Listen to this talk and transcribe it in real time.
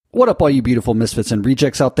What up, all you beautiful Misfits and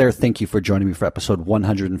Rejects out there? Thank you for joining me for episode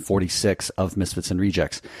 146 of Misfits and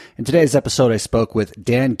Rejects. In today's episode, I spoke with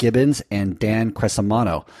Dan Gibbons and Dan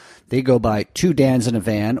Cresamano. They go by Two Dans in a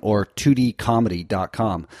Van or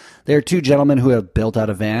 2dcomedy.com. They are two gentlemen who have built out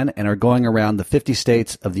a van and are going around the 50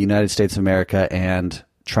 states of the United States of America and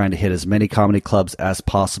trying to hit as many comedy clubs as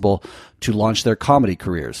possible to launch their comedy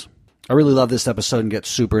careers. I really love this episode and get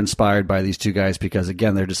super inspired by these two guys because,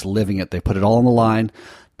 again, they're just living it. They put it all on the line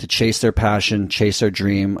to chase their passion, chase their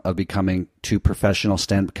dream of becoming two professional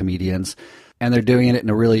stand-up comedians, and they're doing it in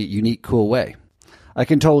a really unique, cool way. I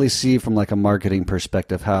can totally see from like a marketing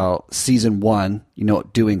perspective how season one,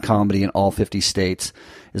 doing comedy in all 50 states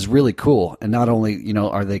is really cool. And not only,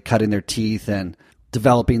 are they cutting their teeth and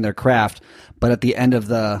developing their craft, but at the end of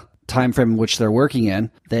the time frame in which they're working in,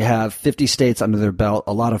 they have 50 states under their belt,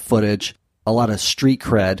 a lot of footage, a lot of street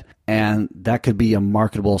cred, and that could be a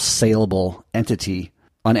marketable, saleable entity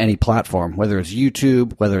on any platform, whether it's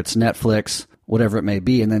YouTube, whether it's Netflix, whatever it may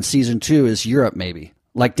be. And then season two is Europe, maybe.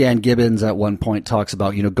 Like Dan Gibbons at one point talks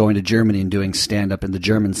about, going to Germany and doing stand-up in the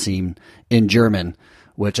German scene in German,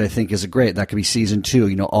 which I think is great. That could be season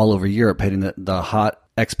two, all over Europe, hitting the hot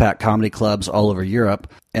expat comedy clubs all over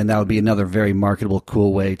Europe. And that would be another very marketable,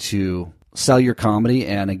 cool way to sell your comedy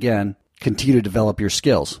and, again, continue to develop your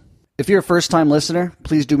skills. If you're a first-time listener,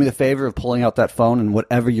 please do me the favor of pulling out that phone and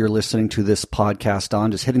whatever you're listening to this podcast on,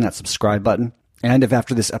 just hitting that subscribe button. And if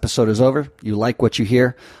after this episode is over, you like what you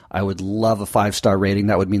hear, I would love a 5-star rating.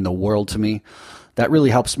 That would mean the world to me. That really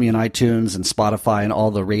helps me in iTunes and Spotify and all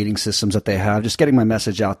the rating systems that they have. Just getting my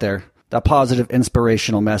message out there. That positive,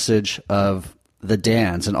 inspirational message of the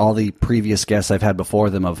Dans and all the previous guests I've had before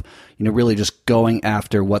them of, really just going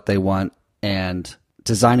after what they want and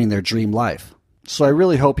designing their dream life. So I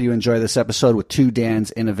really hope you enjoy this episode with Two Dans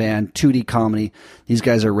in a Van, 2D comedy. These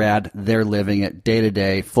guys are rad. They're living it day to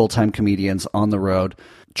day, full-time comedians on the road,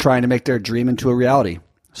 trying to make their dream into a reality.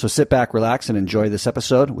 So sit back, relax, and enjoy this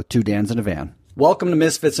episode with Two Dans in a Van. Welcome to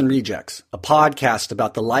Misfits and Rejects, a podcast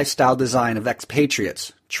about the lifestyle design of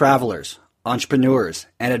expatriates, travelers, entrepreneurs,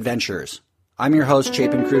 and adventurers. I'm your host,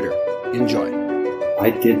 Chapin Cruder. Enjoy. I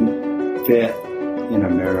didn't fit in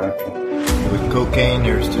America. With cocaine,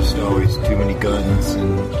 there's just always too many guns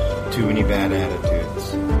and too many bad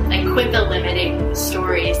attitudes. I quit the limiting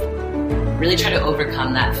stories. Really try to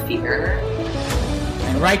overcome that fear.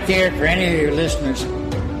 And right there, for any of your listeners,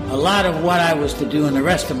 a lot of what I was to do in the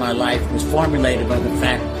rest of my life was formulated by the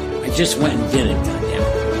fact I just went and did it,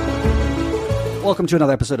 goddammit. Welcome to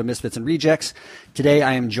another episode of Misfits and Rejects. Today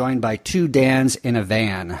I am joined by Two Dans in a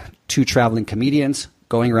Van, two traveling comedians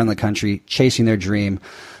going around the country, chasing their dream.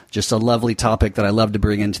 Just a lovely topic that I love to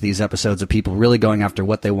bring into these episodes of people really going after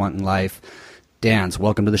what they want in life. Dans,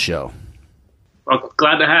 welcome to the show. Well,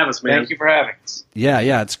 glad to have us, man. Thank you for having us.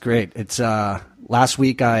 Yeah, it's great. It's last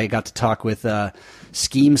week I got to talk with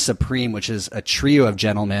Scheme Supreme, which is a trio of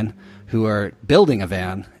gentlemen who are building a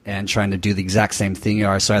van and trying to do the exact same thing you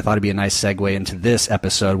are. So I thought it'd be a nice segue into this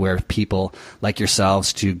episode where people like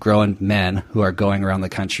yourselves, two grown men who are going around the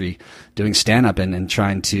country doing stand-up and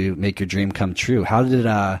trying to make your dream come true. How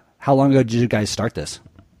long ago did you guys start this?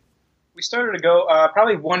 We started to go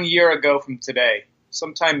probably 1 year ago from today.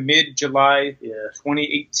 Sometime mid-July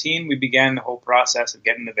 2018, we began the whole process of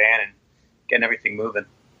getting the van and getting everything moving.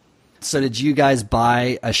 So did you guys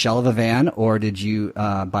buy a shell of a van, or did you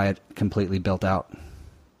buy it completely built out?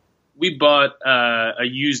 We bought a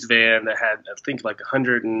used van that had, I think, like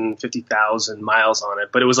 150,000 miles on it,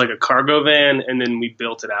 but it was like a cargo van, and then we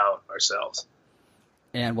built it out ourselves.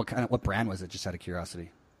 And what brand was it, just out of curiosity?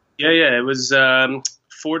 Yeah, it was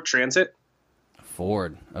Ford Transit.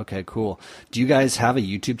 Ford. Okay, cool. Do you guys have a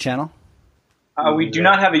YouTube channel? We do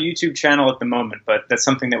not have a YouTube channel at the moment, but that's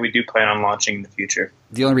something that we do plan on launching in the future.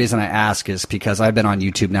 The only reason I ask is because I've been on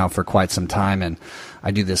YouTube now for quite some time, and I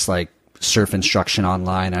do this like surf instruction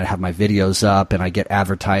online. I have my videos up, and I get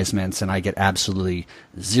advertisements, and I get absolutely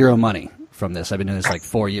zero money from this. I've been doing this like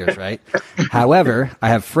 4 years, right? However, I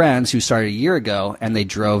have friends who started a year ago, and they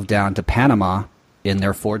drove down to Panama in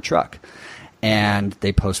their Ford truck. And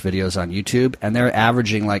they post videos on YouTube, and they're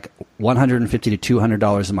averaging like $150 to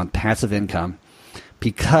 $200 a month passive income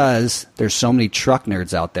because there's so many truck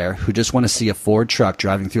nerds out there who just want to see a Ford truck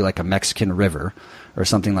driving through like a Mexican river or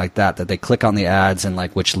something like that they click on the ads and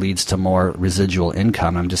like, which leads to more residual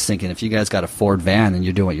income. I'm just thinking if you guys got a Ford van and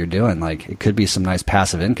you're doing what you're doing, like it could be some nice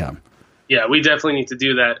passive income. Yeah, we definitely need to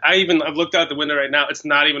do that. I've looked out the window right now. It's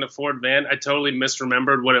not even a Ford van. I totally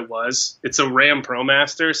misremembered what it was. It's a Ram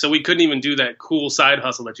ProMaster, so we couldn't even do that cool side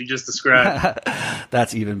hustle that you just described.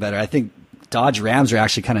 That's even better. I think Dodge Rams are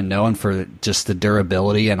actually kind of known for just the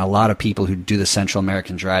durability, and a lot of people who do the Central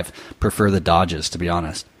American drive prefer the Dodges, to be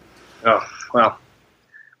honest. Oh, well,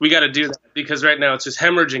 we got to do that because right now it's just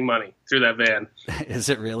hemorrhaging money through that van. Is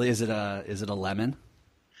it really? Is it a lemon?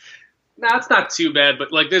 No, it's not too bad,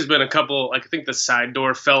 but like there's been a couple, like I think the side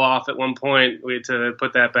door fell off at one point. We had to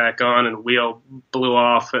put that back on and wheel blew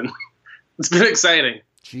off, and it's been exciting.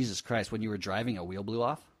 Jesus Christ, when you were driving, a wheel blew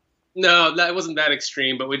off? No, that wasn't that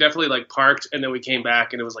extreme, but we definitely like parked and then we came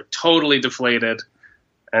back and it was like totally deflated.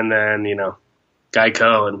 And then,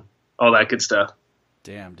 Geico and all that good stuff.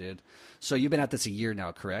 Damn, dude. So you've been at this a year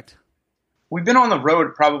now, correct? We've been on the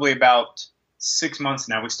road probably about 6 months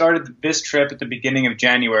now. We started this trip at the beginning of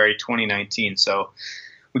January 2019. So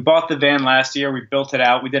we bought the van last year. We built it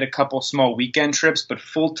out. We did a couple small weekend trips, but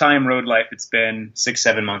full-time road life, it's been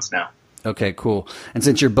 6-7 months now. Okay, cool. And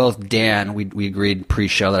since you're both Dan, we agreed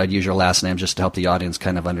pre-show that I'd use your last name just to help the audience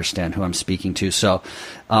kind of understand who I'm speaking to. So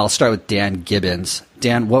I'll start with Dan Gibbons.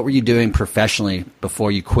 Dan, what were you doing professionally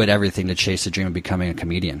before you quit everything to chase the dream of becoming a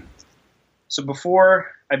comedian? So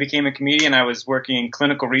before I became a comedian, I was working in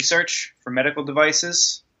clinical research for medical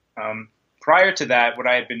devices. Prior to that, what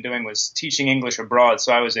I had been doing was teaching English abroad.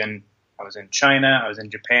 So I was in China, I was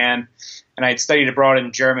in Japan, and I had studied abroad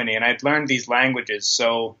in Germany, and I had learned these languages.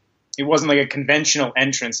 So it wasn't like a conventional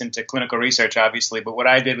entrance into clinical research, obviously, but what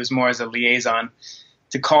I did was more as a liaison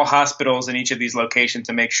to call hospitals in each of these locations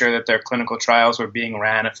to make sure that their clinical trials were being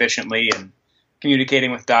ran efficiently and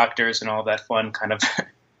communicating with doctors and all that fun kind of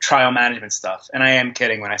trial management stuff. And I am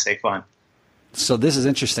kidding when I say fun. So this is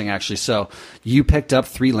interesting, actually. So you picked up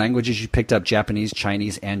 3 languages. You picked up Japanese,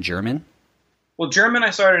 Chinese, and German? Well, German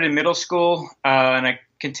I started in middle school, and I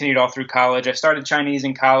continued all through college. I started Chinese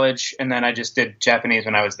in college, and then I just did Japanese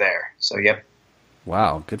when I was there. So, yep.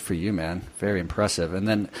 Wow, good for you, man. Very impressive. And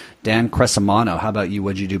then Dan Cresamano, how about you?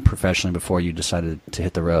 What did you do professionally before you decided to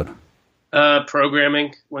hit the road?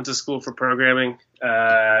 Programming. Went to school for programming.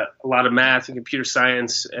 A lot of math and computer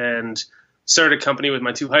science, and started a company with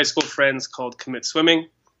my 2 high school friends called Commit Swimming.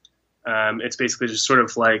 It's basically just sort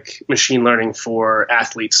of like machine learning for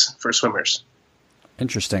athletes, for swimmers.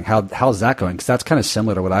 Interesting. How's that going? Because that's kind of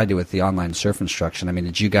similar to what I do with the online surf instruction. I mean,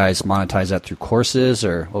 did you guys monetize that through courses,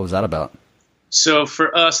 or what was that about? So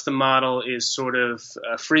for us, the model is sort of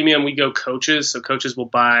freemium. We go coaches. So coaches will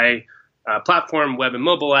buy a platform, web and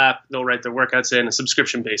mobile app. They'll write their workouts in a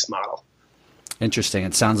subscription-based model. Interesting.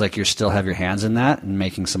 It sounds like you still have your hands in that and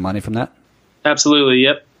making some money from that? Absolutely.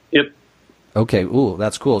 Yep. Okay. Ooh,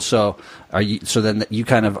 that's cool. So then you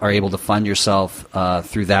kind of are able to fund yourself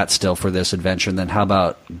through that still for this adventure. And then how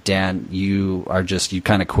about Dan, you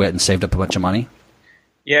kind of quit and saved up a bunch of money?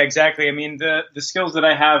 Yeah, exactly. I mean, the skills that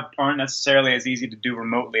I have aren't necessarily as easy to do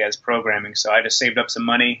remotely as programming. So I just saved up some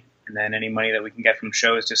money, and then any money that we can get from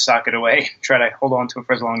shows, just sock it away, try to hold on to it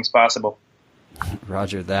for as long as possible.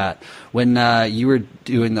 Roger that. When you were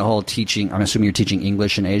doing the whole teaching, I'm assuming you're teaching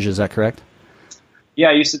English in Asia, is that correct? Yeah,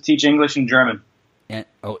 I used to teach English and German.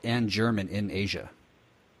 And German in Asia.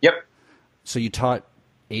 Yep. So you taught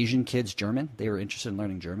Asian kids German? They were interested in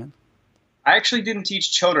learning German? I actually didn't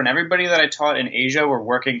teach children. Everybody that I taught in Asia were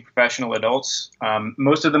working professional adults.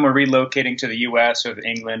 Most of them were relocating to the U.S. or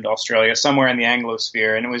England, Australia, somewhere in the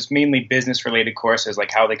Anglosphere. And it was mainly business-related courses, like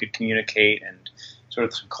how they could communicate and sort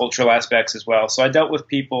of some cultural aspects as well. So I dealt with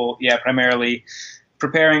people, primarily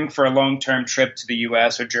preparing for a long-term trip to the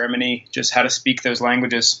U.S. or Germany, just how to speak those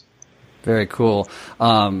languages. Very cool.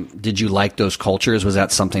 Did you like those cultures? Was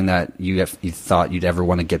that something that you thought you'd ever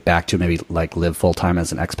want to get back to, maybe like live full-time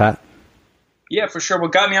as an expat? Yeah, for sure.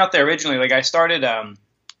 What got me out there originally, like I started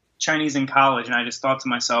Chinese in college, and I just thought to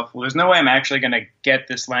myself, well, there's no way I'm actually going to get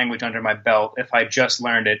this language under my belt if I just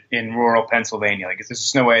learned it in rural Pennsylvania. Like, there's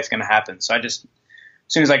just no way it's going to happen. So as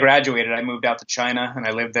soon as I graduated, I moved out to China, and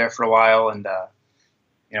I lived there for a while, and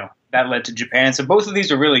that led to Japan. So both of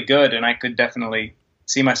these are really good, and I could definitely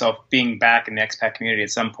see myself being back in the expat community at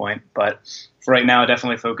some point. But for right now, I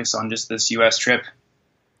definitely focus on just this U.S. trip.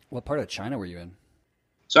 What part of China were you in?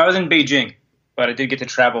 So I was in Beijing, but I did get to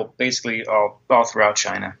travel basically all throughout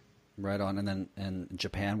China. Right on. And then in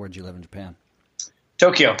Japan, where'd you live in Japan?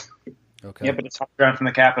 Tokyo. Okay. Yeah, but it's hopped around from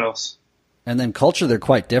the capitals. And then culture, they're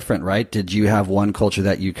quite different, right? Did you have one culture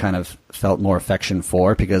that you kind of felt more affection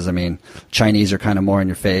for? Because, I mean, Chinese are kind of more in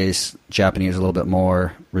your face. Japanese are a little bit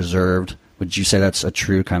more reserved. Would you say that's a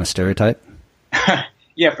true kind of stereotype?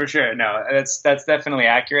 Yeah, for sure. No, that's definitely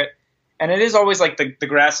accurate. And it is always like the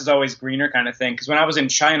grass is always greener kind of thing. Because when I was in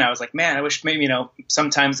China, I was like, man, I wish maybe,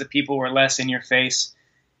 sometimes the people were less in your face.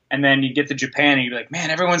 And then you get to Japan and you're like, man,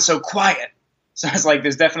 everyone's so quiet. So it's like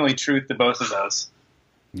there's definitely truth to both of those.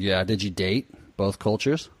 Yeah. Did you date both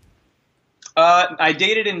cultures? I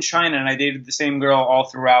dated in China, and I dated the same girl all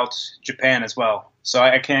throughout Japan as well. So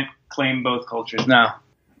I can't claim both cultures now.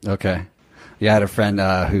 Okay. Yeah, I had a friend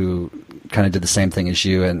who kind of did the same thing as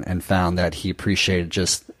you and found that he appreciated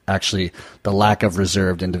just actually the lack of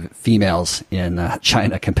reserved females in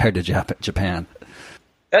China compared to Japan.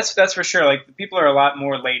 That's for sure. Like, people are a lot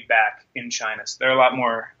more laid back in China. So they're a lot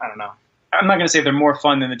more, I don't know. I'm not going to say they're more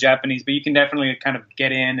fun than the Japanese, but you can definitely kind of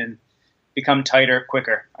get in and become tighter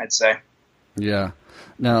quicker, I'd say. Yeah.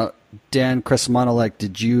 Now, Dan Crescimano, like,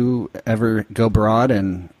 did you ever go abroad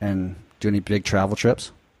and do any big travel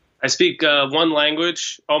trips? I speak one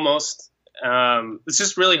language, almost. It's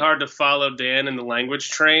just really hard to follow Dan in the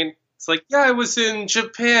language train. It's like, yeah, I was in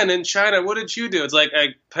Japan and China. What did you do? It's like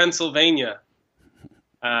Pennsylvania.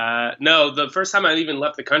 No, the first time I even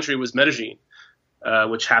left the country was Medellin,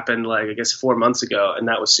 which happened, like, I guess 4 months ago, and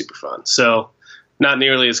that was super fun. So not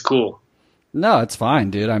nearly as cool. No, it's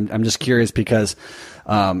fine, dude. I'm just curious because,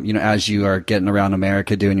 as you are getting around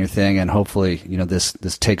America doing your thing, and hopefully,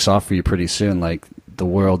 this takes off for you pretty soon. Like, the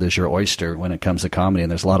world is your oyster when it comes to comedy, and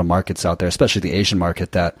there's a lot of markets out there, especially the Asian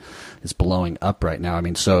market that is blowing up right now. I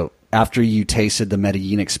mean, so after you tasted the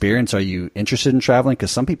Medellin experience, are you interested in traveling? Because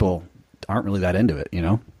some people aren't really that into it,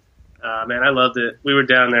 Man, I loved it. We were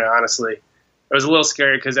down there, honestly. It was a little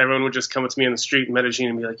scary because everyone would just come up to me in the street in Medellin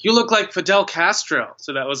and be like, "You look like Fidel Castro."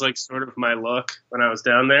 So that was like sort of my look when I was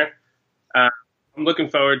down there. I'm looking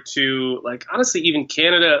forward to, like, honestly, even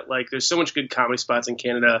Canada. Like, there's so much good comedy spots in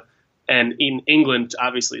Canada, and in England,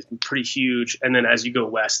 obviously, it's been pretty huge. And then as you go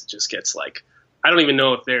west, it just gets like, I don't even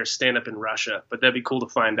know if there's stand-up in Russia, but that'd be cool to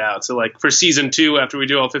find out. So, like, for season 2, after we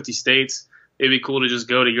do all 50 states, it'd be cool to just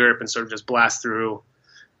go to Europe and sort of just blast through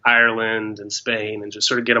Ireland and Spain and just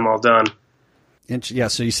sort of get them all done. Yeah,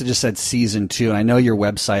 so you just said season 2, and I know your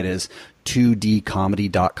website is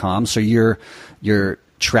 2dcomedy.com. So you're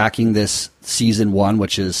tracking this season 1,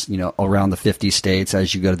 which is, around the 50 states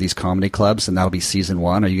as you go to these comedy clubs, and that'll be season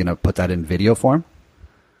 1. Are you going to put that in video form?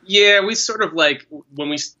 Yeah, we sort of, like, when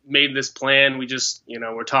we made this plan, we just,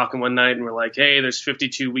 we're talking one night and we're like, hey, there's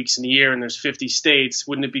 52 weeks in a year and there's 50 states.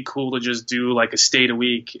 Wouldn't it be cool to just do like a state a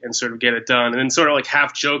week and sort of get it done? And then sort of like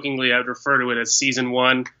half jokingly, I would refer to it as season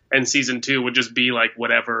 1, and season 2 would just be like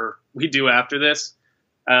whatever we do after this.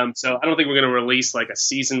 So I don't think we're going to release like a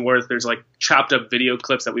season worth. There's like chopped up video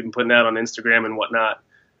clips that we've been putting out on Instagram and whatnot.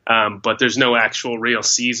 But there's no actual real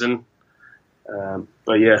season.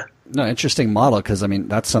 But yeah. No, interesting model, because I mean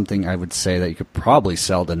that's something I would say that you could probably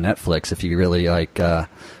sell to Netflix if you really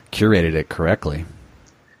curated it correctly.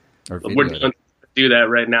 We're going to do that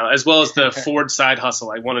right now, as well as the Ford side hustle.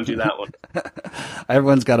 I want to do that one.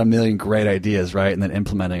 Everyone's got a million great ideas, right? And then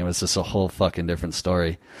implementing them is just a whole fucking different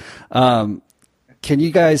story. Can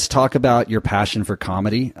you guys talk about your passion for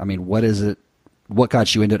comedy? I mean, what is it? What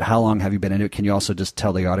got you into it? How long have you been into it? Can you also just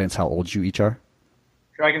tell the audience how old you each are?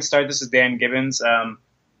 Sure, I can start. This is Dan Gibbons.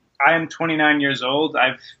 I am 29 years old.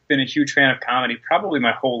 I've been a huge fan of comedy probably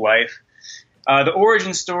my whole life. The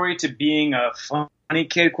origin story to being a funny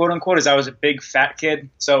kid, quote unquote, is I was a big fat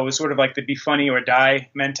kid. So it was sort of like the be funny or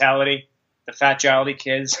die mentality, the fat jolly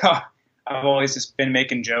kids. I've always just been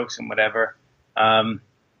making jokes and whatever.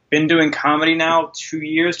 Been doing comedy now 2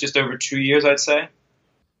 years, just over 2 years, I'd say.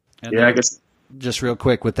 And yeah, I guess just real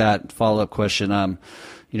quick with that follow-up question,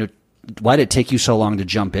 why did it take you so long to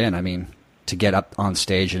jump in? I mean, to get up on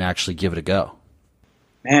stage and actually give it a go?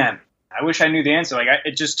 Man, I wish I knew the answer. Like,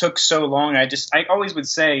 it just took so long. I always would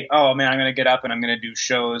say, oh man, I'm going to get up and I'm going to do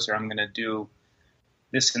shows, or I'm going to do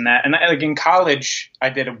this and that. And like in college, I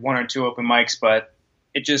did 1 or 2 open mics, but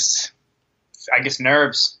it just, I guess,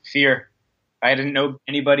 nerves, fear. I didn't know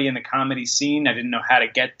anybody in the comedy scene. I didn't know how to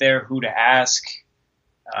get there, who to ask,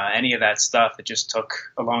 any of that stuff. It just took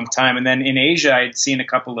a long time. And then in Asia, I'd seen a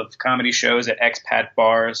couple of comedy shows at expat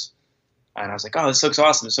bars. And I was like, oh, this looks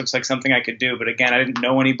awesome. This looks like something I could do. But again, I didn't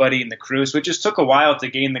know anybody in the crew. So it just took a while to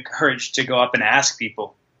gain the courage to go up and ask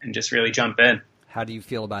people and just really jump in. How do you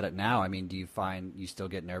feel about it now? I mean, do you find you still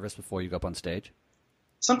get nervous before you go up on stage?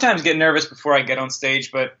 Sometimes get nervous before I get on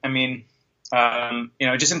stage. But I mean,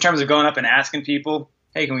 just in terms of going up and asking people,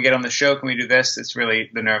 hey, can we get on the show? Can we do this? It's really,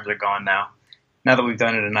 the nerves are gone now. Now that we've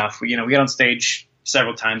done it enough, we get on stage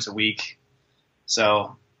several times a week.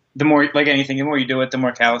 So the more, like anything, the more you do it, the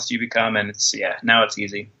more callous you become. And now it's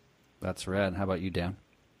easy. That's rad. How about you, Dan?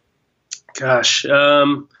 Gosh,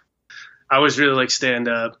 I always really like stand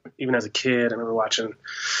up, even as a kid. I remember watching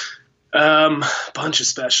a bunch of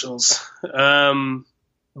specials.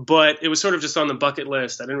 But it was sort of just on the bucket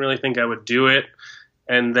list. I didn't really think I would do it.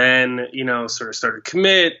 And then, sort of started to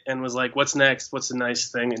commit and was like, what's next? What's the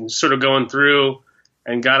nice thing? And sort of going through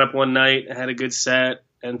and got up one night and had a good set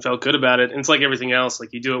and felt good about it. And it's like everything else.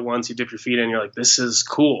 Like, you do it once, you dip your feet in, you're like, this is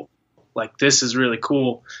cool. Like, this is really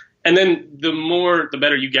cool. And then the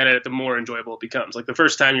better you get at it, the more enjoyable it becomes. Like, the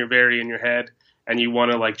first time you're very in your head and you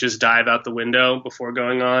want to like just dive out the window before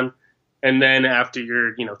going on. And then after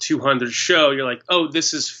your, 200th show, you're like, oh,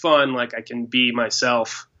 this is fun. Like, I can be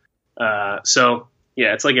myself. So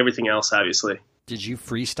yeah, it's like everything else, obviously. Did you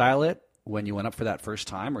freestyle it when you went up for that first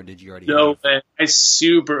time, or did you already? No, man, I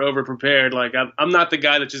super over prepared. Like, I'm not the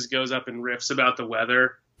guy that just goes up and riffs about the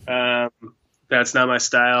weather. That's not my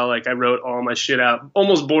style. Like, I wrote all my shit out,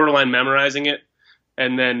 almost borderline memorizing it.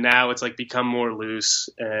 And then now it's like become more loose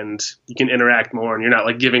and you can interact more and you're not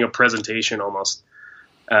like giving a presentation almost.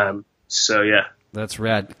 So yeah. That's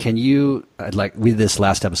rad. Can you, like we did this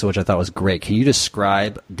last episode, which I thought was great. Can you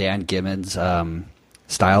describe Dan Gibbons'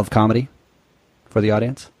 style of comedy for the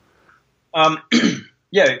audience?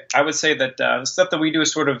 Yeah, I would say that the stuff that we do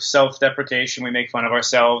is sort of self-deprecation. We make fun of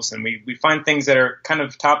ourselves, and we find things that are kind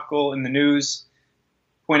of topical in the news,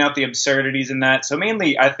 point out the absurdities in that. So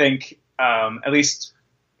mainly, I think, at least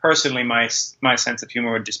personally, my sense of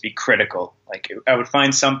humor would just be critical. Like, I would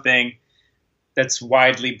find something that's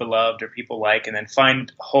widely beloved or people like, and then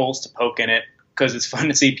find holes to poke in it because it's fun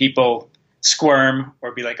to see people squirm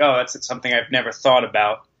or be like, oh, that's something I've never thought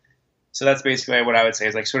about. So that's basically what I would say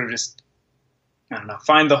is like sort of just, I don't know,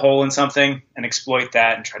 find the hole in something and exploit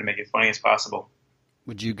that and try to make it funny as possible.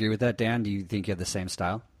 Would you agree with that, Dan? Do you think you have the same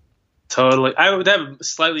style? Totally. I would have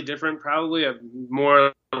slightly different, probably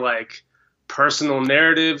more like personal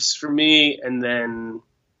narratives for me. And then,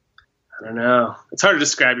 I don't know. It's hard to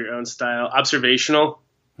describe your own style. Observational.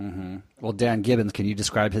 Mm-hmm. Well, Dan Gibbons, can you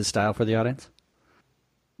describe his style for the audience?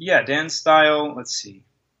 Yeah, Dan's style, let's see.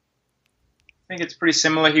 I think it's pretty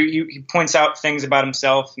similar. He points out things about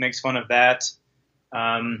himself, makes fun of that.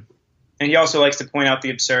 And he also likes to point out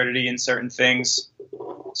the absurdity in certain things.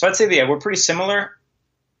 So I'd say, yeah, we're pretty similar.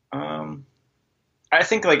 I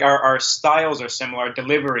think like our styles are similar. Our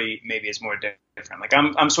delivery maybe is more different. Like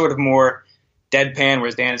I'm sort of more deadpan,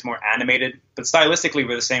 whereas Dan is more animated. But stylistically,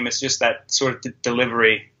 we're the same. It's just that sort of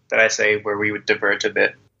delivery that I say where we would diverge a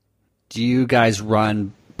bit. Do you guys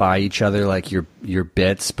run by each other like your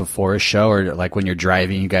bits before a show, or like when you're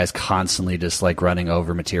driving, you guys constantly just like running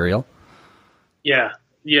over material? Yeah,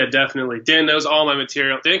 definitely. Dan knows all my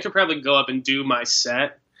material. Dan could probably go up and do my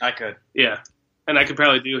set. I could. Yeah. And I could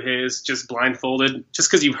probably do his just blindfolded, just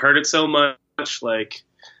because you've heard it so much. Like,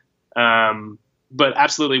 but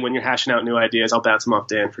absolutely, when you're hashing out new ideas, I'll bounce them off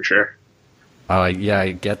Dan for sure. Oh, yeah,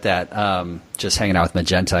 I get that. Just hanging out with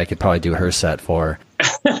Magenta, I could probably do her set for.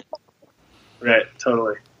 Right,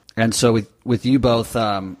 totally. And so with you both,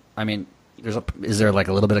 I mean, is there like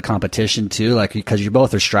a little bit of competition too? Like, because you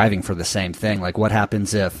both are striving for the same thing. Like, what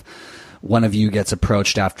happens if one of you gets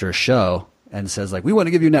approached after a show and says, like, we want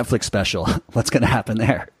to give you a Netflix special? What's going to happen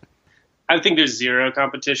there? I think there's zero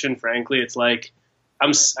competition, frankly. It's like,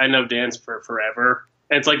 I know Dan's for forever.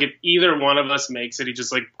 And it's like if either one of us makes it, he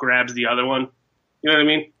just like grabs the other one. You know what I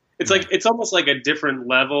mean? It's like, it's almost like a different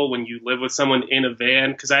level when you live with someone in a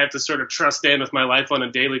van, because I have to sort of trust Dan with my life on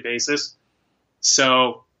a daily basis.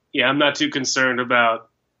 So yeah, I'm not too concerned about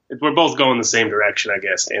it. We're both going the same direction, I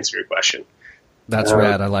guess, to answer your question. That's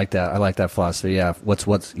rad. I like that. I like that philosophy. Yeah. What's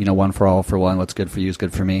one for all for one. What's good for you is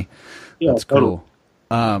good for me. Yeah, that's cool.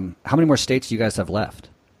 How many more states do you guys have left?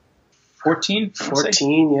 14?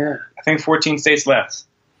 14, yeah. I think 14 states left.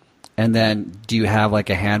 And then do you have like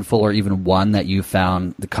a handful or even one that you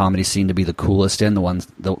found the comedy scene to be the coolest in,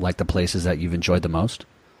 like the places that you've enjoyed the most?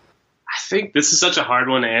 I think this is such a hard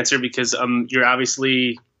one to answer because you're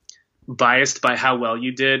obviously biased by how well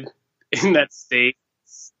you did in that state.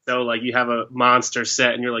 So like you have a monster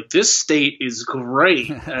set and you're like, this state is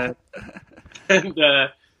great.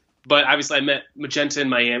 But obviously I met Magenta in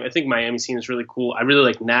Miami. I think Miami scene is really cool. I really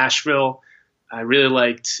liked Nashville. I really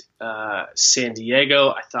liked San Diego.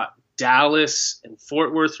 I thought Dallas and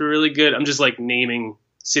Fort Worth were really good. I'm just like naming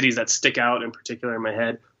cities that stick out in particular in my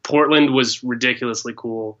head. Portland was ridiculously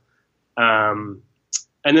cool. And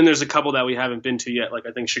then there's a couple that we haven't been to yet. Like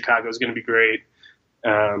I think Chicago is going to be great.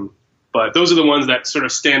 But those are the ones that sort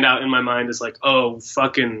of stand out in my mind as like, oh,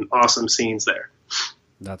 fucking awesome scenes there.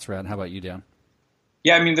 That's rad. How about you, Dan?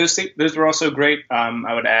 Yeah, I mean, those were also great.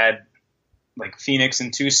 I would add like Phoenix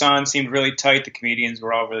and Tucson seemed really tight. The comedians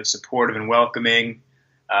were all really supportive and welcoming.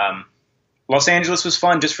 Los Angeles was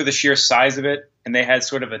fun just for the sheer size of it. And they had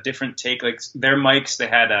sort of a different take. Like their mics, they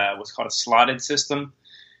had what's called a slotted system,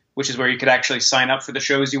 which is where you could actually sign up for the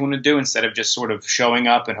shows you want to do instead of just sort of showing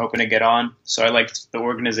up and hoping to get on. So I liked the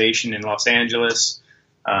organization in Los Angeles.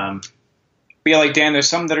 But yeah, like Dan, there's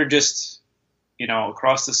some that are just,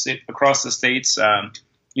 across the states.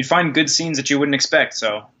 you'd find good scenes that you wouldn't expect.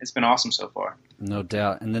 So it's been awesome so far. No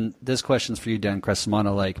doubt. And then this question's for you, Dan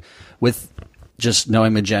Crescimano. Like, with just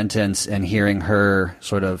knowing Magenta and hearing her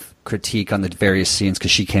sort of critique on the various scenes, because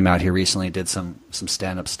she came out here recently, did some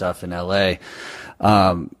stand-up stuff in L.A.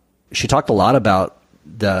 She talked a lot about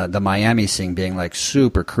the Miami scene being like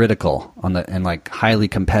super critical and like highly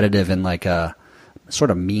competitive in like a sort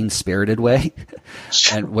of mean-spirited way.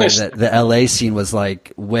 And where the LA scene was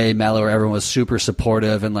like way mellow, where everyone was super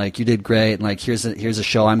supportive and like, you did great, and like, here's a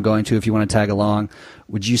show I'm going to if you want to tag along.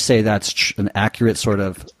 Would you say that's an accurate sort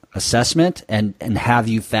of assessment? And have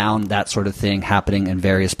you found that sort of thing happening in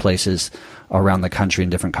various places around the country in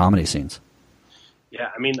different comedy scenes? Yeah,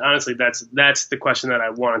 I mean, honestly, that's the question that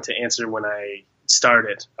I wanted to answer when I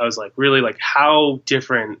started. I was like, really, like, how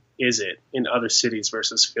different is it in other cities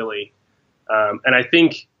versus Philly? And I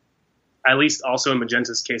think, at least also in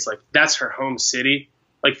Magenta's case, like, that's her home city.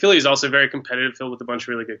 Like, Philly is also very competitive, filled with a bunch of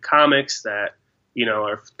really good comics that, you know,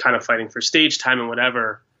 are kind of fighting for stage time and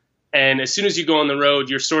whatever. And as soon as you go on the road,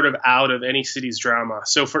 you're sort of out of any city's drama.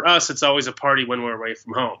 So for us, it's always a party when we're away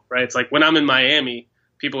from home, right? It's like when I'm in Miami,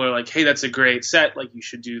 people are like, hey, that's a great set. Like, you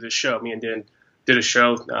should do this show. Me and Dan did a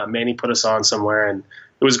show. Manny put us on somewhere, and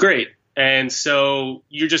it was great. And so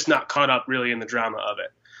you're just not caught up really in the drama of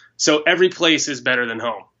it. So every place is better than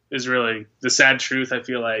home is really the sad truth. I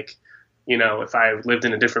feel like, you know, if I lived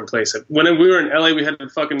in a different place, when we were in LA, we had a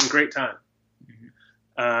fucking great time.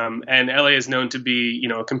 And LA is known to be, you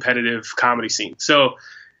know, a competitive comedy scene. So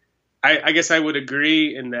I guess I would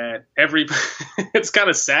agree in that it's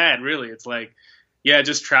kind of sad, really. It's like, yeah,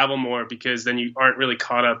 just travel more, because then you aren't really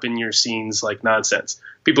caught up in your scenes like nonsense.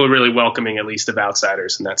 People are really welcoming, at least, of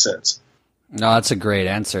outsiders in that sense. No, that's a great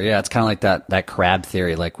answer. Yeah, it's kind of like that crab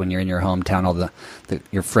theory. Like when you're in your hometown, all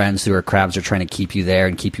your friends who are crabs are trying to keep you there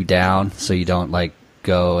and keep you down, so you don't like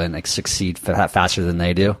go and like succeed faster than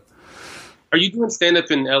they do. Are you doing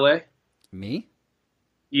stand-up in LA? Me?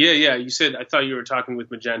 Yeah. You said, I thought you were talking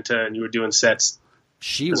with Magenta and you were doing sets.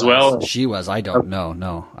 She as was. well. She was. I don't know.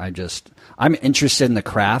 No, I'm interested in the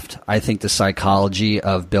craft. I think the psychology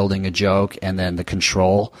of building a joke and then the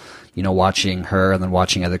control, you know, watching her and then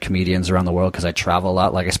watching other comedians around the world, because I travel a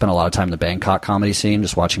lot. Like, I spend a lot of time in the Bangkok comedy scene,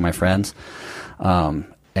 just watching my friends. And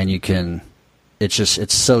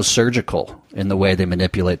it's so surgical in the way they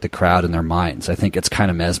manipulate the crowd and their minds. I think it's kind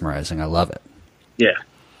of mesmerizing. I love it. Yeah,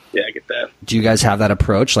 I get that. Do you guys have that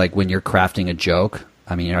approach? Like when you're crafting a joke,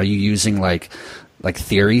 I mean, are you using like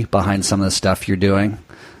theory behind some of the stuff you're doing?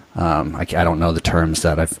 I don't know the terms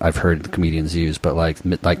that I've heard comedians use, but like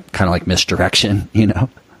kind of like misdirection, you know?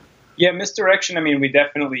 Yeah, misdirection, I mean, we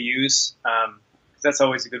definitely use. That's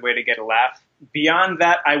always a good way to get a laugh. Beyond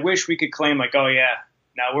that, I wish we could claim like, oh yeah,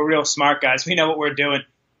 no, we're real smart guys. We know what we're doing.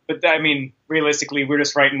 But I mean, realistically, we're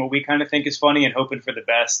just writing what we kind of think is funny and hoping for the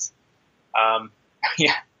best.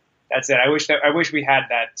 Yeah, that's it. I wish we had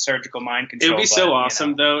that surgical mind control. It would be so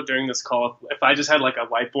awesome, though, during this call, if I just had like a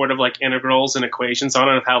whiteboard of like integrals and equations on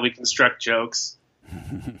it of how we construct jokes.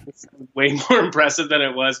 It's way more impressive than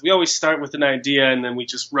it was. We always start with an idea and then we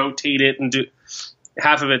just rotate it and do.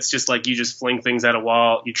 Half of it's just like you just fling things at a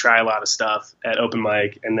wall. You try a lot of stuff at open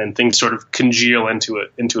mic, and then things sort of congeal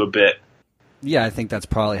into a bit. Yeah, I think that's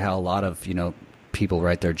probably how a lot of, you know, people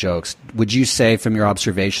write their jokes. Would you say from your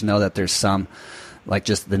observation, though, that there's some, like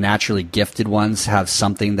just the naturally gifted ones have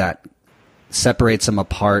something that separates them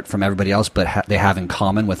apart from everybody else, but they have in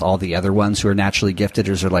common with all the other ones who are naturally gifted?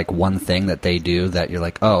 Or is there like one thing that they do that you're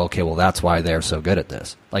like, oh, okay, well, that's why they're so good at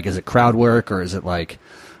this? Like, is it crowd work or is it like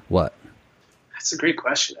what? That's a great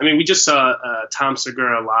question. I mean, we just saw Tom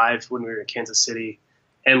Segura live when we were in Kansas City.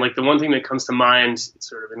 And like the one thing that comes to mind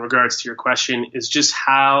sort of in regards to your question is just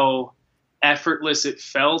how effortless it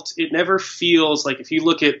felt. It never feels like, if you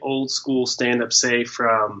look at old school stand-up, say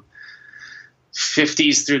from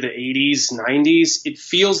 50s through the 80s, 90s, it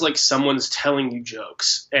feels like someone's telling you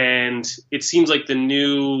jokes. And it seems like the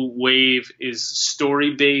new wave is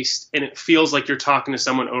story-based, and it feels like you're talking to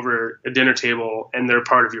someone over a dinner table and they're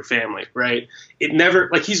part of your family, right? It never,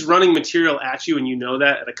 like, he's running material at you and you know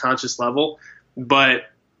that at a conscious level, but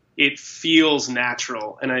it feels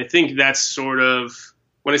natural. And I think that's sort of,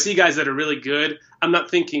 when I see guys that are really good, I'm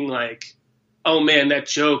not thinking like, oh man, that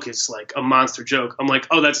joke is like a monster joke. I'm like,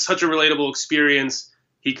 oh, that's such a relatable experience.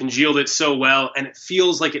 He congealed it so well, and it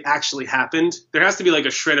feels like it actually happened. There has to be like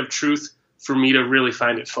a shred of truth for me to really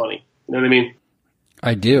find it funny. You know what I mean?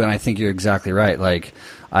 I do, and I think you're exactly right. Like,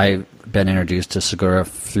 I've been introduced to Segura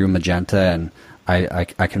through Magenta, and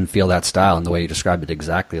I can feel that style and the way you described it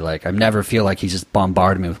exactly. Like, I never feel like he's just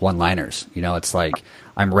bombarding me with one-liners. You know, it's like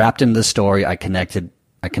I'm wrapped into the story. I connected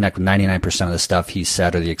I connect with 99% of the stuff he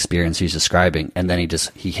said or the experience he's describing, and then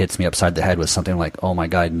he hits me upside the head with something like, "Oh my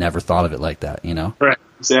God, I never thought of it like that," you know? Right.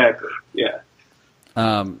 Exactly. Yeah.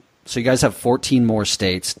 So you guys have 14 more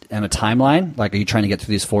states and a timeline. Like, are you trying to get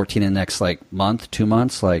through these 14 in the next month, 2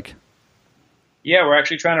 months? Yeah, we're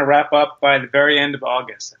actually trying to wrap up by the very end of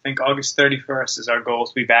August. I think August 31st is our goal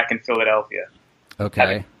to be back in Philadelphia.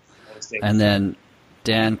 Okay. And then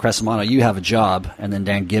Dan Cresamano, you have a job, and then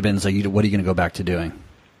Dan Gibbons, what are you going to go back to doing?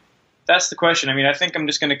 That's the question. I mean, I think I'm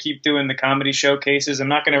just going to keep doing the comedy showcases. I'm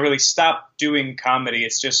not going to really stop doing comedy.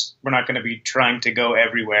 It's just we're not going to be trying to go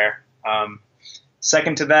everywhere.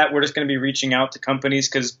 Second to that, we're just going to be reaching out to companies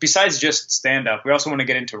because besides just stand-up, we also want to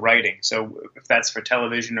get into writing. So if that's for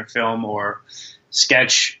television or film or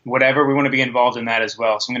sketch, whatever, we want to be involved in that as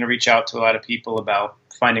well. So I'm going to reach out to a lot of people about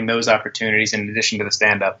finding those opportunities in addition to the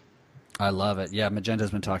stand-up. I love it. Yeah,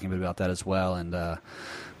 Magenda's been talking a bit about that as well, and I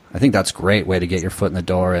think that's a great way to get your foot in the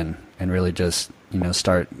door and really just,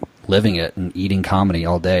 start living it and eating comedy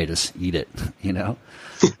all day. Just eat it,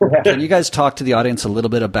 Can you guys talk to the audience a little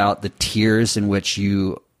bit about the tiers in which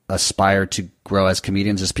you aspire to grow as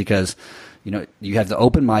comedians? Just because, you have the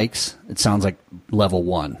open mics, it sounds like level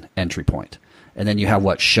 1 entry point. And then you have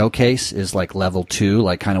showcase is like level 2,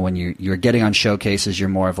 like kind of when you're getting on showcases, you're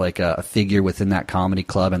more of like a figure within that comedy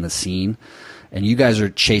club and the scene. And you guys are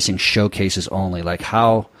chasing showcases only. Like,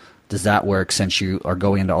 how does that work since you are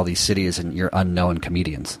going into all these cities and you're unknown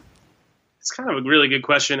comedians? It's kind of a really good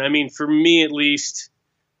question. I mean, for me at least,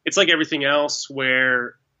 it's like everything else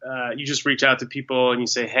where you just reach out to people and you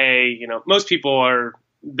say, hey, most people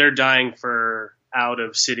they're dying for out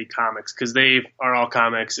of city comics because they are all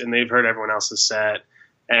comics and they've heard everyone else's set.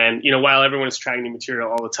 And, while everyone is trying new material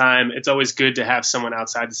all the time, it's always good to have someone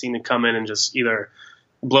outside the scene to come in and just either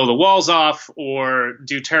blow the walls off or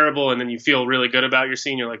do terrible. And then you feel really good about your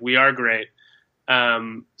scene. You're like, we are great.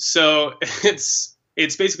 So it's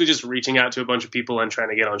basically just reaching out to a bunch of people and trying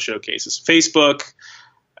to get on showcases. Facebook.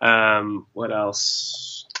 What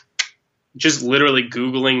else? Just literally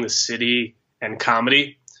Googling the city and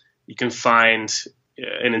comedy. You can find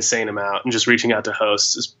an insane amount, and just reaching out to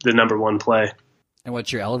hosts is the number one play. And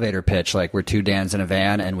what's your elevator pitch? Like, we're 2 Dans in a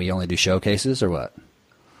van and we only do showcases, or what?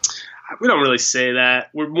 We don't really say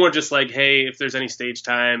that. We're more just like, hey, if there's any stage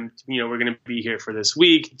time, we're going to be here for this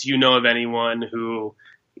week. Do you know of anyone who,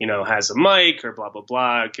 has a mic or blah, blah,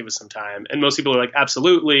 blah? Give us some time. And most people are like,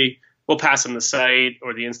 absolutely. We'll pass them the site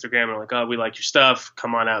or the Instagram and like, oh, we like your stuff.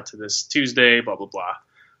 Come on out to this Tuesday, blah, blah, blah.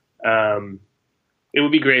 It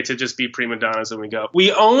would be great to just be prima donnas and we go,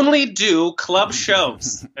 we only do club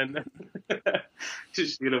shows. And then,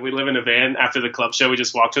 we live in a van. After the club show, we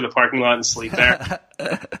just walk to the parking lot and sleep there.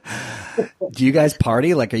 Do you guys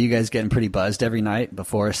party? Like, are you guys getting pretty buzzed every night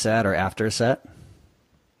before a set or after a set?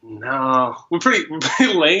 No, we're pretty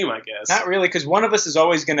lame, I guess. Not really, because one of us is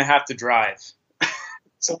always going to have to drive.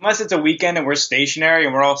 So unless it's a weekend and we're stationary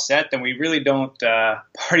and we're all set, then we really don't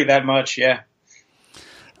party that much. Yeah.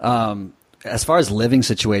 As far as living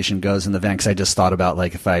situation goes in the van, because I just thought about,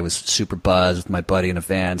 like, if I was super buzzed with my buddy in a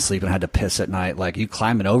van, sleeping, had to piss at night, like, are you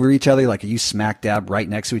climbing over each other? Like, are you smack dab right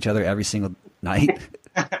next to each other every single night?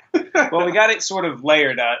 Well, we got it sort of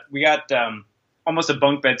layered. We got almost a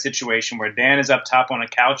bunk bed situation where Dan is up top on a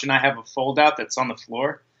couch and I have a fold out that's on the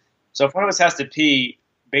floor. So if one of us has to pee,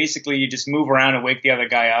 basically you just move around and wake the other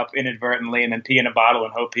guy up inadvertently and then pee in a bottle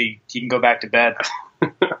and hope he can go back to bed.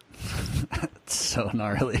 That's so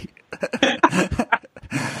gnarly.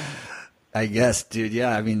 I guess, dude.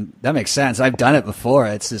 Yeah, I mean, that makes sense. I've done it before.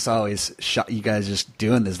 It's just always you guys just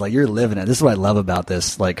doing this. Like, you're living it. This is what I love about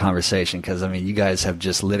this, like, conversation. Because, I mean, you guys have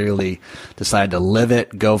just literally decided to live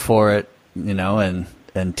it, go for it,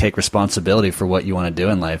 and take responsibility for what you want to do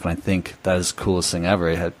in life. And I think that is the coolest thing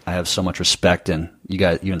ever. I have so much respect, and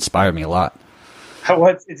you inspire me a lot.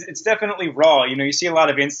 Well, it's definitely raw. You see a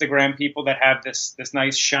lot of Instagram people that have this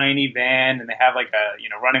nice shiny van and they have like a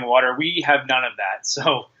running water. We have none of that.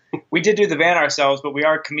 So we did do the van ourselves, but we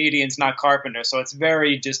are comedians, not carpenters. So it's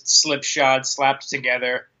very just slipshod, slapped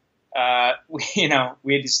together.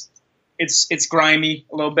 It's grimy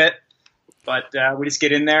a little bit, but we just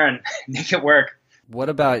get in there and make it work. What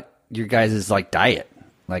about your guys' like diet,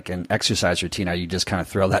 like an exercise routine? Are you just kind of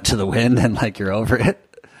throw that to the wind and like you're over it?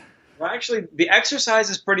 Well, actually, the exercise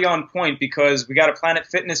is pretty on point because we got a Planet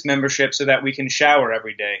Fitness membership so that we can shower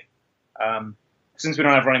every day. Since we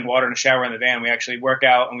don't have running water and a shower in the van, we actually work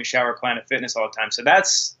out and we shower Planet Fitness all the time. So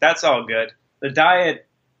that's all good. The diet,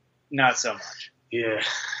 not so much. Yeah,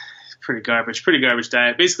 pretty garbage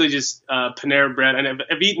diet. Basically just Panera Bread. And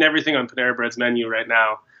I've eaten everything on Panera Bread's menu right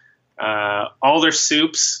now. All their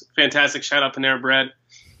soups, fantastic. Shout out Panera Bread.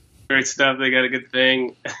 great stuff. They got a good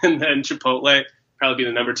thing. And then Chipotle, probably be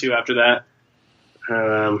the number 2 after that.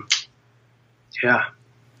 Yeah.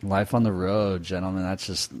 Life on the road, gentlemen. That's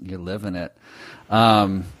just, you're living it.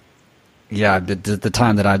 Yeah, the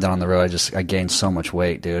time that I've done on the road, I gained so much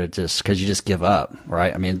weight, dude. It just, because you just give up,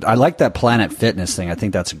 right? I mean, I like that Planet Fitness thing. I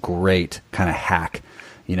think that's a great kind of hack,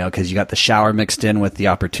 you know, because you got the shower mixed in with the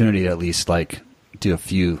opportunity to at least like do a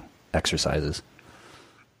few exercises.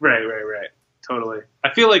 Right. Totally.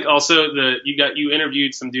 I feel like also you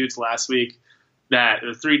interviewed some dudes last week that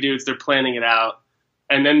the 3 dudes, they're planning it out.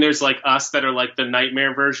 And then there's like us that are like the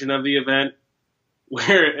nightmare version of the event,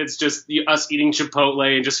 where it's just us eating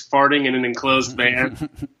Chipotle and just farting in an enclosed van.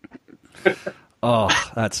 Oh,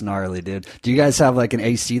 that's gnarly, dude. Do you guys have like an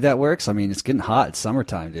AC that works? I mean, it's getting hot. It's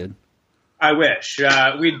summertime, dude. I wish.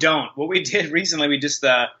 We don't. What we did recently, we just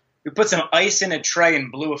we put some ice in a tray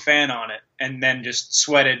and blew a fan on it, and then just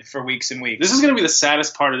sweated for weeks and weeks. This is going to be the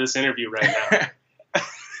saddest part of this interview right now.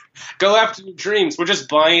 Go after your dreams. We're just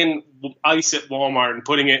buying ice at Walmart and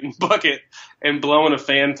putting it in a bucket and blowing a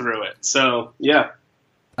fan through it. So, yeah.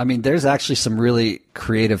 I mean, there's actually some really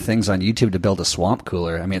creative things on YouTube to build a swamp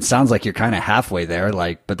cooler. I mean, it sounds like you're kind of halfway there,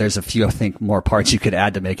 but there's a few, I think, more parts you could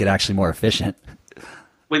add to make it actually more efficient.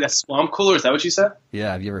 Wait, that swamp cooler? Is that what you said?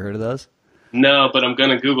 Yeah. Have you ever heard of those? No, but I'm going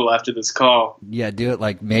to Google after this call. Yeah, do it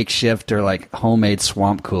like makeshift or like homemade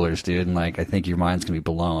swamp coolers, dude. And like, I think your mind's going to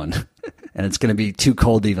be blown. And it's going to be too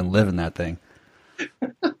cold to even live in that thing.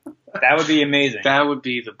 That would be amazing. That would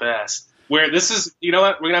be the best. Where this is, you know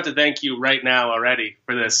what? We're going to have to thank you right now already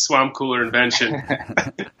for this swamp cooler invention.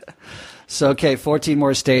 So, okay, 14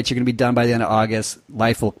 more states. You're going to be done by the end of August.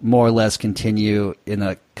 Life will more or less continue in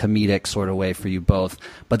a comedic sort of way for you both.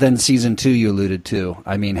 But then season 2, you alluded to.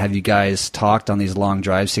 I mean, have you guys talked on these long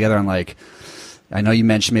drives together on like, I know you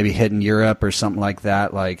mentioned maybe hitting Europe or something like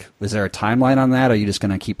that. Like, is there a timeline on that, or are you just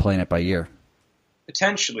going to keep playing it by ear?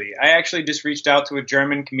 Potentially. I actually just reached out to a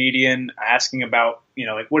German comedian asking about,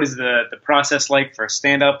 like what is the process like for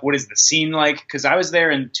stand-up? What is the scene like? Because I was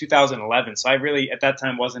there in 2011, so I really, at that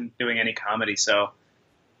time, wasn't doing any comedy. So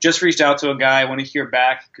just reached out to a guy. I want to hear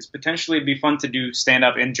back, because potentially it'd be fun to do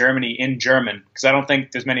stand-up in Germany in German, because I don't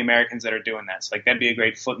think there's many Americans that are doing that. So like that'd be a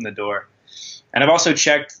great foot in the door. And I've also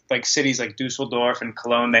checked like cities like Dusseldorf and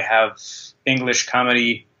Cologne. They have English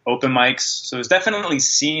comedy open mics. So there's definitely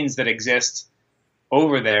scenes that exist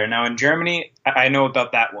over there. Now in Germany, I know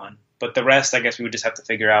about that one, but the rest, I guess we would just have to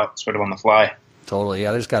figure out sort of on the fly. Totally.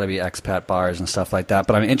 Yeah, there's got to be expat bars and stuff like that.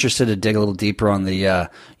 But I'm interested to dig a little deeper on the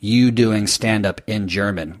you doing stand-up in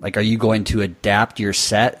German. Like, are you going to adapt your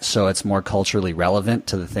set so it's more culturally relevant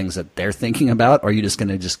to the things that they're thinking about, or are you just going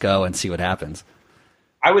to just go and see what happens?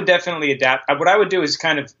 I would definitely adapt. What I would do is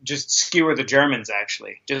kind of just skewer the Germans,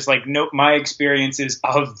 actually. Just like note my experiences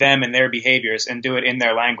of them and their behaviors and do it in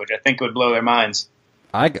their language. I think it would blow their minds.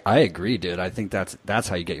 I agree, dude. I think that's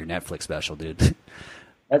how you get your Netflix special, dude.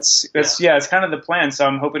 That's it's kind of the plan. So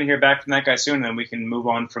I'm hoping to hear back from that guy soon, and then we can move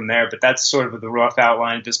on from there. But that's sort of the rough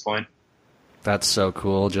outline at this point. That's so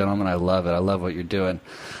cool, gentlemen. I love it. I love what you're doing.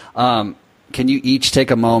 Can you each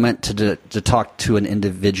take a moment to talk to an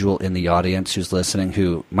individual in the audience who's listening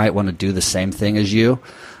who might want to do the same thing as you,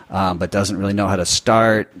 but doesn't really know how to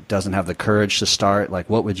start, doesn't have the courage to start? Like,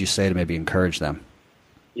 what would you say to maybe encourage them?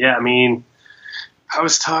 Yeah, I mean, I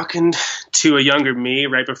was talking to a younger me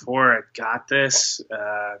right before I got this.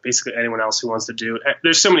 Basically, anyone else who wants to do it.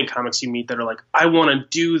 There's so many comics you meet that are like, I want to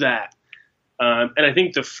do that. And I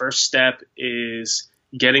think the first step is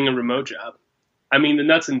getting a remote job. I mean, the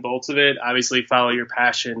nuts and bolts of it, obviously follow your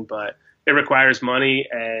passion, but it requires money.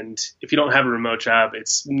 And if you don't have a remote job,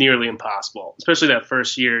 it's nearly impossible. Especially that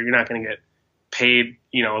first year, you're not going to get paid,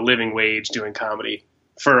 a living wage doing comedy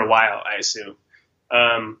for a while, I assume.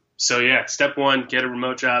 So yeah, step one, get a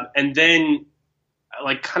remote job. And then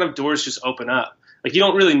like kind of doors just open up. Like you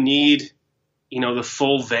don't really need, the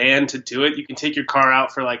full van to do it. You can take your car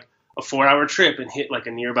out for like a 4-hour trip and hit like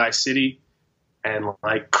a nearby city and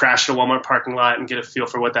like crash the Walmart parking lot and get a feel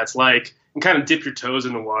for what that's like and kind of dip your toes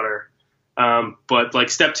in the water. But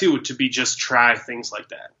like step two would to be just try things like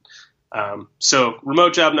that. So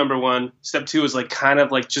remote job number one. Step two is like kind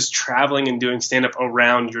of like just traveling and doing stand-up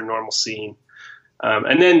around your normal scene.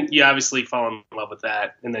 And then you obviously fall in love with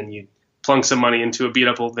that, and then you plunk some money into a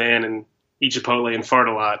beat-up old van and eat Chipotle and fart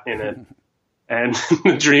a lot in it, and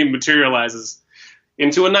the dream materializes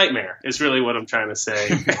into a nightmare, is really what I'm trying to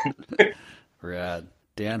say. Rad.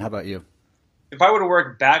 Dan, how about you? If I were to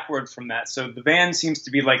work backward from that, so the van seems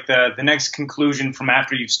to be like the next conclusion from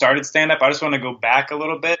after you've started stand-up. I just want to go back a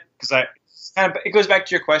little bit, because it goes back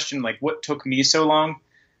to your question, like what took me so long?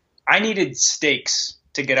 I needed stakes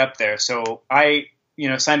to get up there. So I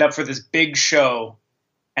signed up for this big show,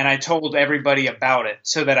 and I told everybody about it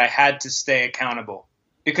so that I had to stay accountable.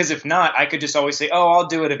 Because if not, I could just always say, oh, I'll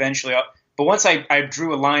do it eventually. But once I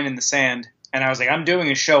drew a line in the sand and I was like, I'm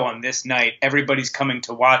doing a show on this night, everybody's coming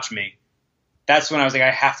to watch me. That's when I was like,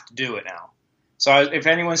 I have to do it now. So if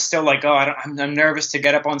anyone's still like, oh, I'm nervous to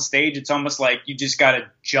get up on stage, it's almost like you just got to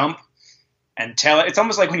jump and tell it. It's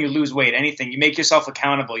almost like when you lose weight, anything, you make yourself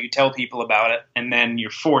accountable, you tell people about it, and then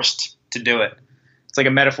you're forced to do it. It's like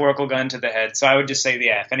a metaphorical gun to the head. So I would just say,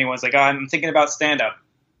 yeah, if anyone's like, oh, I'm thinking about stand-up,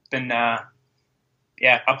 then,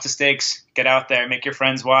 up the stakes, get out there, make your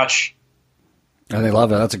friends watch. And they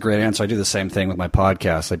love it. That's a great answer. I do the same thing with my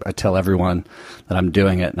podcast. I tell everyone that I'm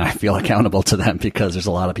doing it, and I feel accountable to them because there's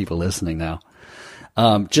a lot of people listening now.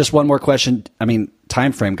 Just one more question. I mean,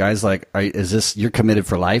 time frame, guys. Like, is this, you're committed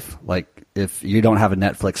for life? Like, if you don't have a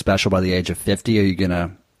Netflix special by the age of 50, are you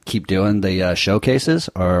gonna keep doing the showcases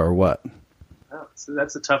or what? Oh, so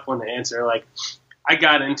that's a tough one to answer. Like, I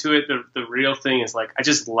got into it. The real thing is, like, I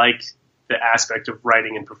just like the aspect of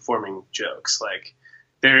writing and performing jokes. Like,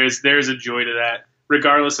 there's a joy to that,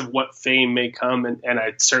 regardless of what fame may come. And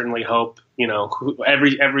I certainly hope,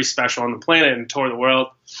 every special on the planet and tour the world.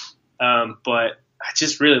 But I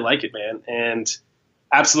just really like it, man. And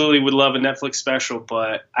absolutely would love a Netflix special,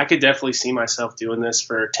 but I could definitely see myself doing this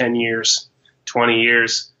for 10 years, 20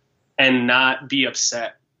 years, and not be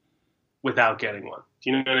upset without getting one.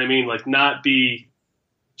 Do you know what I mean? Like, not be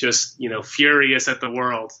just, furious at the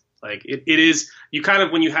world. Like, it is, you kind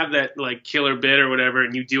of, when you have that, like, killer bit or whatever,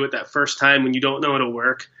 and you do it that first time when you don't know it'll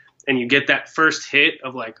work, and you get that first hit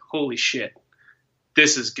of, like, holy shit,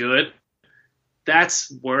 this is good.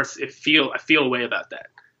 That's worth it. I feel a way about that.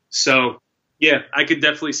 So, yeah, I could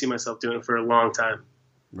definitely see myself doing it for a long time.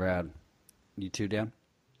 Rad. You too, Dan?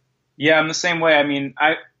 Yeah, I'm the same way. I mean,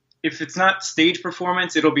 if it's not stage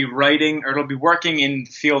performance, it'll be writing or it'll be working in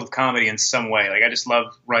the field of comedy in some way. Like, I just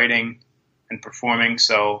love writing and performing.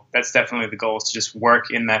 So that's definitely the goal, is to just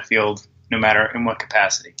work in that field, no matter in what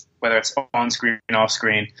capacity, whether it's on screen, off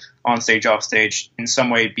screen, on stage, off stage, in some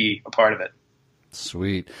way be a part of it.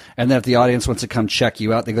 Sweet. And then if the audience wants to come check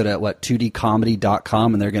you out, they go to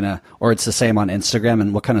 2dcomedy.com, and they're going to, or it's the same on Instagram.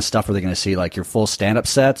 And what kind of stuff are they going to see? Like your full stand-up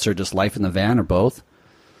sets or just life in the van or both?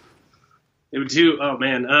 It would do,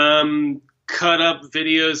 cut up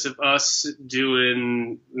videos of us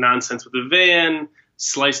doing nonsense with the van,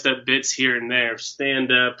 sliced up bits here and there,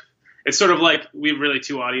 stand up. It's sort of like we have really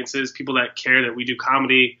two audiences, people that care that we do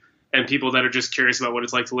comedy and people that are just curious about what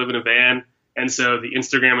it's like to live in a van. And so the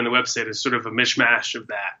Instagram and the website is sort of a mishmash of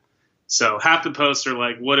that. So half the posts are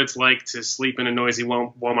like what it's like to sleep in a noisy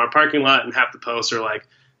Walmart parking lot, and half the posts are like,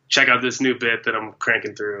 check out this new bit that I'm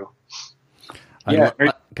cranking through. Yeah.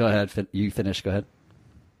 Go ahead. You finish. Go ahead.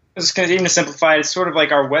 Just continuing to simplify, it's sort of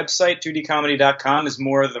like our website, 2dcomedy.com, is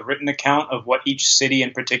more the written account of what each city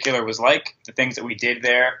in particular was like, the things that we did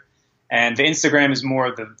there. And the Instagram is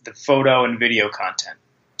more the photo and video content.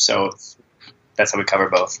 So that's how we cover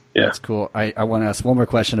both. Yeah. That's cool. I want to ask one more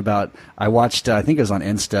question about, I watched, I think it was on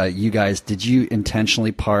Insta, you guys, did you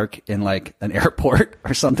intentionally park in like an airport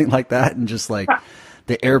or something like that? And just like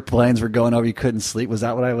the airplanes were going over, you couldn't sleep. Was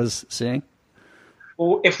that what I was seeing?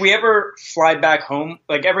 Well, if we ever fly back home,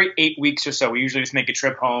 like every 8 weeks or so, we usually just make a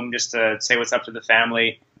trip home just to say what's up to the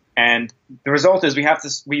family. And the result is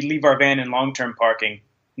we leave our van in long-term parking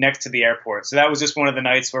next to the airport. So that was just one of the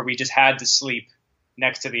nights where we just had to sleep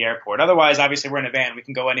next to the airport. Otherwise, obviously, we're in a van. We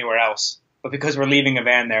can go anywhere else. But because we're leaving a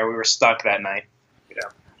van there, we were stuck that night. Yeah.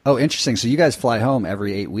 Oh, interesting. So you guys fly home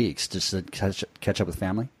every 8 weeks just to catch up with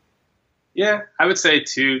family? Yeah, I would say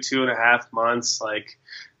 2.5 months. Like,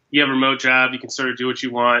 you have a remote job, you can sort of do what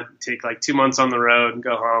you want, take like 2 months on the road and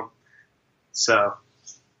go home. So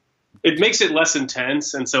it makes it less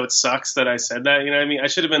intense, and so it sucks that I said that, you know what I mean? I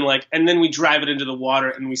should have been like, and then we drive it into the water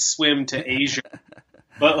and we swim to Asia.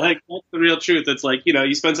 But like, that's the real truth. It's like,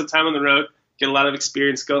 you spend some time on the road, get a lot of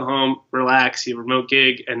experience, go home, relax, you have a remote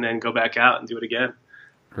gig, and then go back out and do it again.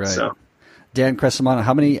 Right. So, Dan Cresamano,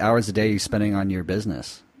 how many hours a day are you spending on your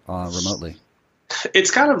business remotely?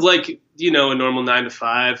 It's kind of like, a normal 9 to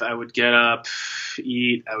 5. I would get up,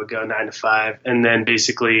 eat, I would go 9 to 5, and then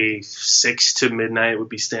basically 6 to midnight would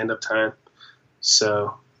be stand-up time.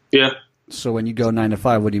 So, yeah. So when you go 9 to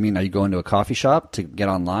 5, what do you mean? Are you going to a coffee shop to get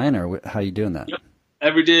online, or how are you doing that? Yep.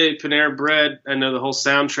 Every day, Panera Bread. I know the whole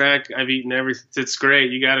soundtrack. I've eaten everything. It's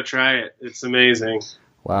great. You got to try it. It's amazing.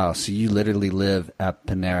 Wow. So you literally live at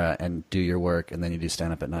Panera and do your work, and then you do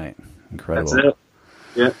stand-up at night. Incredible. That's it.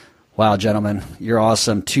 Yeah. Wow, gentlemen, you're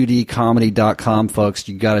awesome. 2dcomedy.com, folks.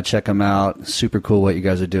 You got to check them out. Super cool what you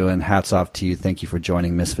guys are doing. Hats off to you. Thank you for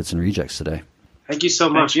joining Misfits and Rejects today. Thank you so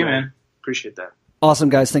much, man. Appreciate that. Awesome,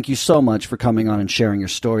 guys. Thank you so much for coming on and sharing your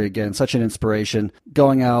story again. Such an inspiration.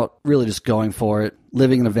 Going out, really just going for it,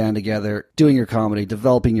 living in a van together, doing your comedy,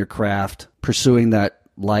 developing your craft, pursuing that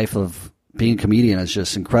life of being a comedian is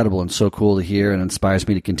just incredible and so cool to hear, and inspires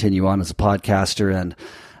me to continue on as a podcaster and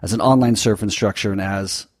as an online surf instructor and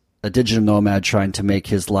as a digital nomad trying to make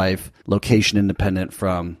his life location independent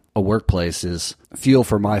from a workplace is fuel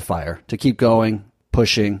for my fire to keep going,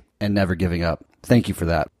 pushing, and never giving up. Thank you for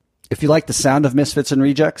that. If you like the sound of Misfits and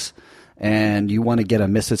Rejects and you want to get a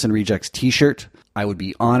Misfits and Rejects t-shirt, I would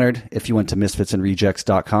be honored if you went to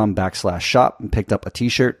misfitsandrejects.com/shop and picked up a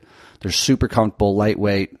t-shirt. They're super comfortable,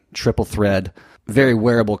 lightweight, triple thread, very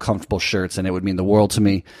wearable, comfortable shirts, and it would mean the world to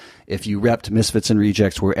me if you repped Misfits and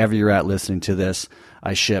Rejects wherever you're at listening to this.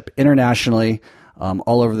 I ship internationally,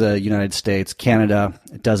 all over the United States, Canada.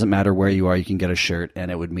 It doesn't matter where you are, you can get a shirt,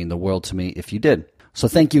 and it would mean the world to me if you did. So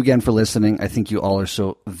thank you again for listening. I think you all are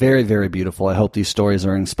so very, very beautiful. I hope these stories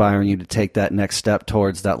are inspiring you to take that next step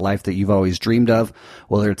towards that life that you've always dreamed of,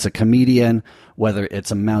 whether it's a comedian, whether it's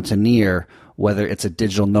a mountaineer, whether it's a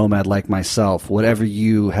digital nomad like myself, whatever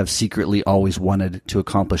you have secretly always wanted to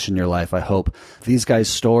accomplish in your life. I hope these guys'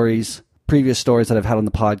 stories, previous stories that I've had on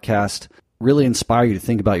the podcast, really inspire you to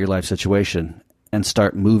think about your life situation and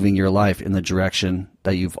start moving your life in the direction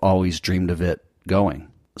that you've always dreamed of it going.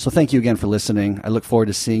 So thank you again for listening. I look forward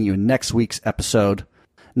to seeing you in next week's episode.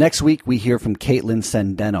 Next week, we hear from Caitlin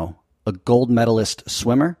Sendeno, a gold medalist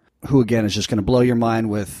swimmer, who again is just going to blow your mind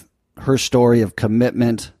with her story of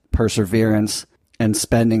commitment, perseverance, and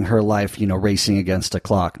spending her life, racing against a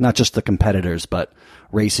clock. Not just the competitors, but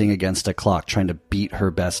racing against a clock, trying to beat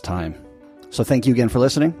her best time. So thank you again for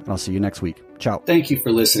listening, and I'll see you next week. Ciao. Thank you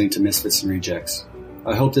for listening to Misfits and Rejects.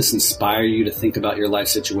 I hope this inspired you to think about your life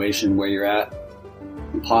situation, where you're at,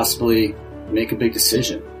 and possibly make a big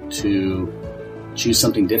decision to choose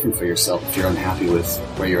something different for yourself if you're unhappy with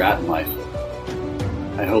where you're at in life.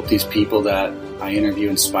 I hope these people that I interview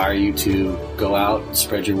inspire you to go out,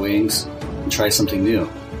 spread your wings, and try something new.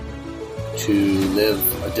 To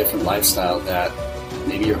live a different lifestyle that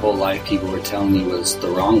maybe your whole life people were telling you was the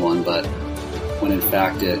wrong one, but when in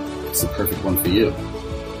fact it's the perfect one for you.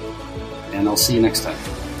 And I'll see you next time.